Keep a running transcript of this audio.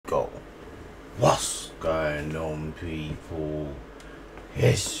What's going on, people?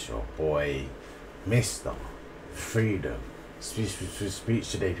 It's your boy Mr. Freedom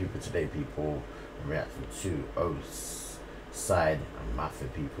Speech today, people. I'm reacting to Side and Mafia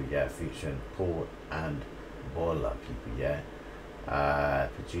people, yeah, featuring Paul and Ballin people, yeah.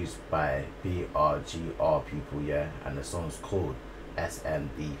 Produced by BRGR people, yeah, and the song's called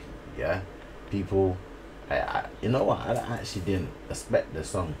SMD people, yeah. People, you know what, I actually didn't expect the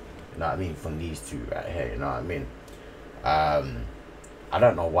song, you know what I mean, from these two right here, you know what I mean. I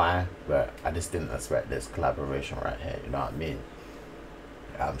don't know why, but I just didn't expect this collaboration right here, you know what I mean.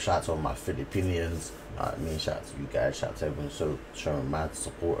 Shout out to all my Filipinos, you know what I mean. Shout out to you guys, shout out to everyone showing mad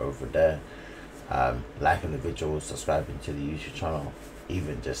support over there, liking the videos, subscribing to the YouTube channel,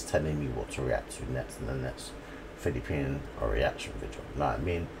 even just telling me what to react to next in the next Filipino or reaction video, you know what I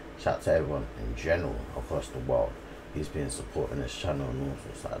mean. Shout out to everyone in general across the world who's been supporting this channel and all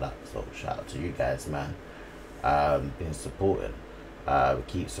sorts like that. So shout out to you guys, man. Been supporting,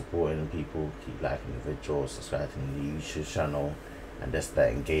 keep supporting people, keep liking the videos, subscribing to the YouTube channel, and that's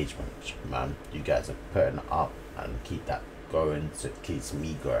that engagement, man. You guys are putting it up and keep that going, so it keeps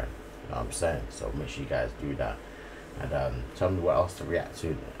me going, you know what I'm saying. So make sure you guys do that, and tell me what else to react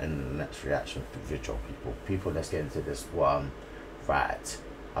to in the next reaction video, people. Let's get into this one right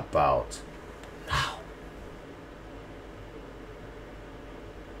about now.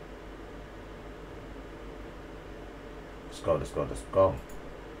 Let's go.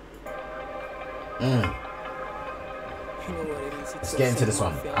 Let's get into this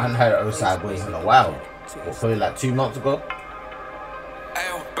one. I haven't heard of Side Boys in a while. What, probably like 2 months ago?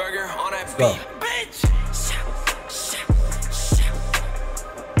 BRGR on that go. Bitch.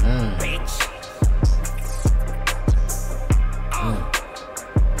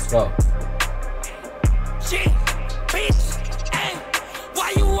 Let's go. Bitch. Hey, why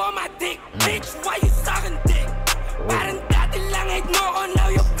you on my dick? Bitch, why you sucking dick? Parang dati lang hate mo ko, now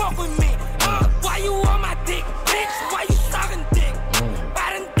you fuck with me. Why you on my dick? Bitch, why you sucking dick?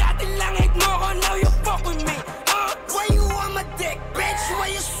 Parang dati lang hate mo ko, now you fuck with me. Why you on my dick? Bitch, why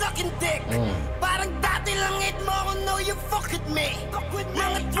you sucking dick? Parang dati lang hate mo ko, now you fuck with me.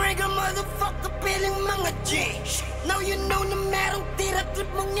 Mga trigger motherfucker piling mga G. Now you know na merong tira trip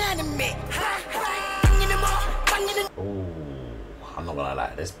mong enemy. Tangina mo, tangina. Oh, I'm not gonna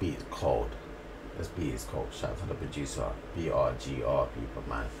lie, this beat is cold. This beat is cold. Shout out to the producer, BRGR people,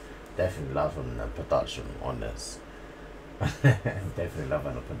 man. Definitely loving the production on this. Definitely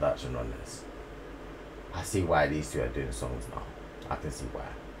loving the production on this. I see why these two are doing songs now. I can see why.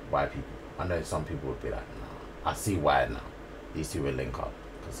 Why people. I know some people would be like, nah. I see why now. These two will link up.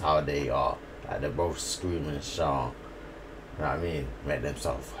 Because how they are. Like, they're both screaming, shouting. You know what I mean? Make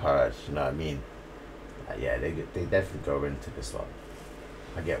themselves heard. You know what I mean? Like, yeah, they definitely go into this one.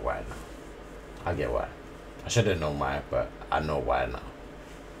 I get why now. I get why. I should've known why, but I know why now.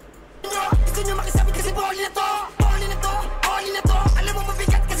 Why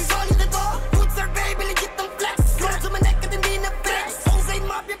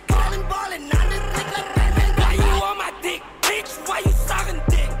you on my dick? Bitch, why you sucking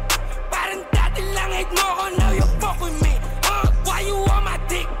dick? Parang dati lang hate mo ko, now you fuck with me. Why you on my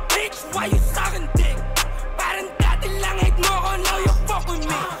dick? Bitch, why you sucking dick? Parang dati lang hate mo ko, now you fuck with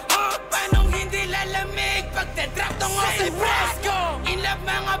me. Pagka-drop tong sa fresco, in love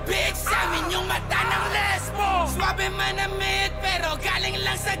mga big sa amin yung mata ng lesbo. Swabe manamit pero galing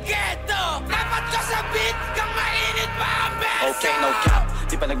lang sa ghetto. Dapat ko sa beat kang mainit pa ang beso. Okay, no cap,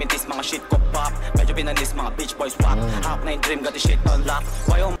 di pa nagmintis mga shit ko pop. Medyo pinanis mga bitch boys wap. Half na yung dream, got the shit on lock.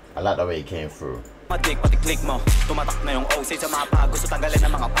 I like the way he came through. Matik pati click mo, tumatak na yung OC sa mapa. Gusto tanggalin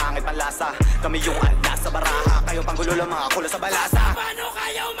ng mga pangit panlasa. Kami yung alas sa baraha, kayo panggulo lang mga kulo sa balasa. Paano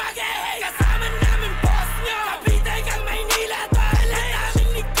kayo mag-e-hate? Kasama namin boss nyo. Kapitay kang Maynila, tahalan namin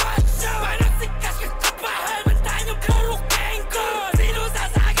negosyo. Panagsikas ka kapahan, bantayan yung puro kengko. Sino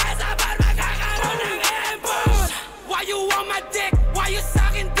sasaka sa bar, magkakaroon ng ambush. Why you on my dick? Why you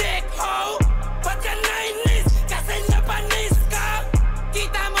sucking dick, ho? Ba't ka nainis? Kasi napanis ka.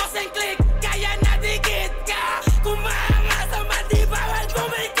 Kita mo sing click, kaya nadikit ka. Kumanga sa mati, bawal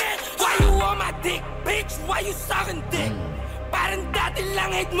bumikit. Why you on my dick? Bitch, why you sucking dick? Parang dati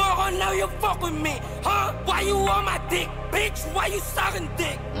lang hate mo ko, now you fuck with me. Why you on my dick? Bitch, why you sucking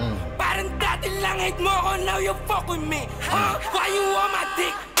dick? Parang dati lang hate mo ko, now you fuck with me. Why you on my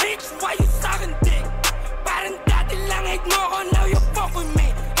dick? Bitch, why you sucking dick? Parang dati lang hate mo ko, now you fuck with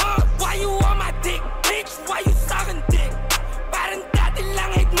me.